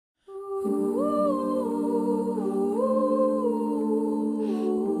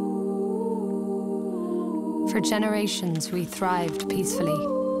For generations, we thrived peacefully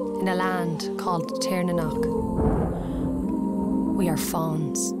in a land called Tirnanock. We are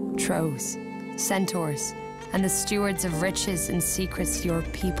fauns, trolls, centaurs, and the stewards of riches and secrets your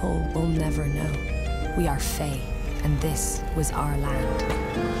people will never know. We are Fae, and this was our land.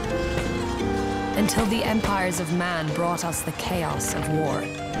 Until the empires of man brought us the chaos of war.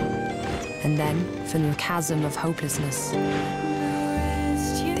 And then, from the chasm of hopelessness,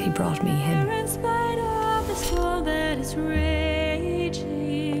 they brought me him.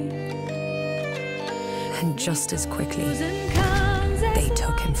 And just as quickly, they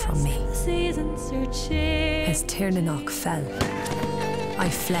took him from me. As Tirnanock fell, I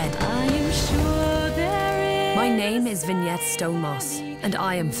fled. My name is Vignettte'S Stonemoss, and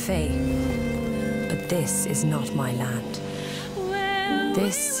I am Fae. But this is not my land.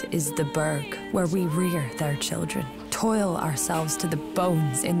 This is the burg where we rear their children, toil ourselves to the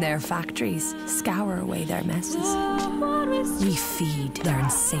bones in their factories, scour away their messes. We feed their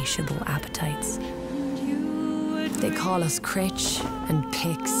insatiable appetites. They call us Critch and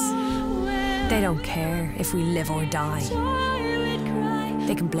Pix. They don't care if we live or die.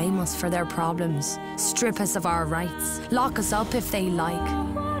 They can blame us for their problems, strip us of our rights, lock us up if they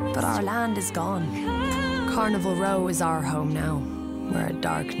like. But our land is gone. Carnival Row is our home now, where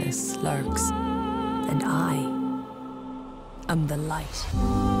darkness lurks. And I am the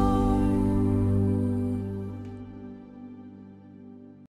light.